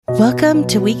Welcome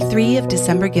to week 3 of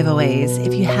December giveaways.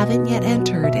 If you haven't yet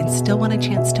entered and still want a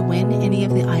chance to win any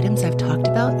of the items I've talked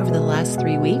about over the last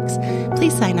 3 weeks,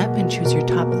 please sign up and choose your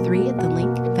top 3 at the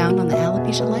link found on the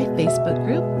Alopecia Life Facebook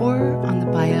group or on the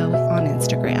bio on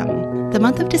Instagram. The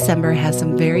month of December has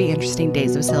some very interesting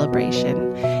days of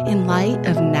celebration. In light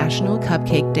of National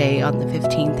Cupcake Day on the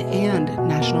 15th and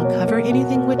National Cover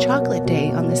Anything with Chocolate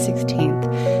Day on the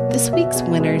 16th, this week's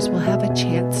winners will have a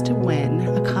chance to win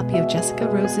a copy of Jessica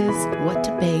Rose's What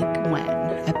to Bake When,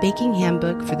 a baking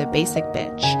handbook for the basic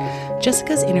bitch.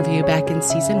 Jessica's interview back in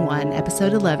Season 1,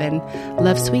 Episode 11,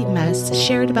 Love Sweet Mess,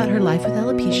 shared about her life with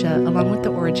alopecia along with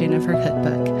the origin of her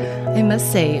cookbook. I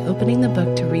must say, opening the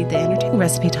book to read the entertaining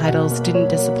recipe titles didn't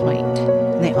disappoint,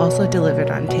 and they also delivered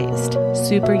on taste.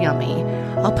 Super yummy.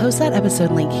 I'll post that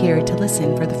episode link here to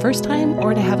listen for the first time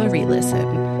or to have a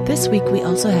re-listen. This week we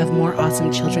also have more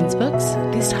awesome children's books.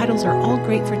 These titles are all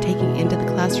great for taking into the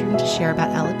classroom to share about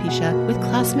alopecia with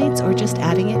classmates or just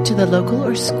adding it to the local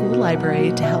or school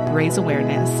library to help raise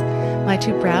awareness. My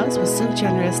Two Brows was so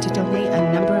generous to donate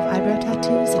a number of eyebrow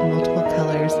tattoos in multiple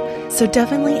colors, so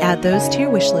definitely add those to your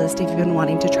wish list if you've been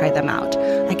wanting to try them out.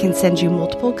 I can send you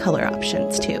multiple color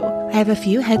options too. I have a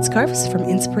few headscarves from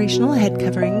Inspirational Head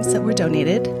Coverings that were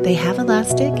donated. They have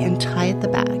elastic and tie at the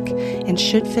back and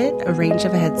should fit a range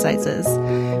of head sizes.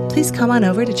 Please come on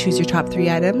over to choose your top 3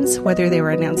 items, whether they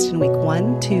were announced in week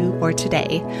 1, 2, or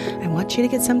today. I want you to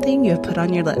get something you have put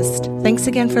on your list. Thanks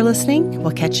again for listening.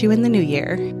 We'll catch you in the new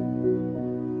year.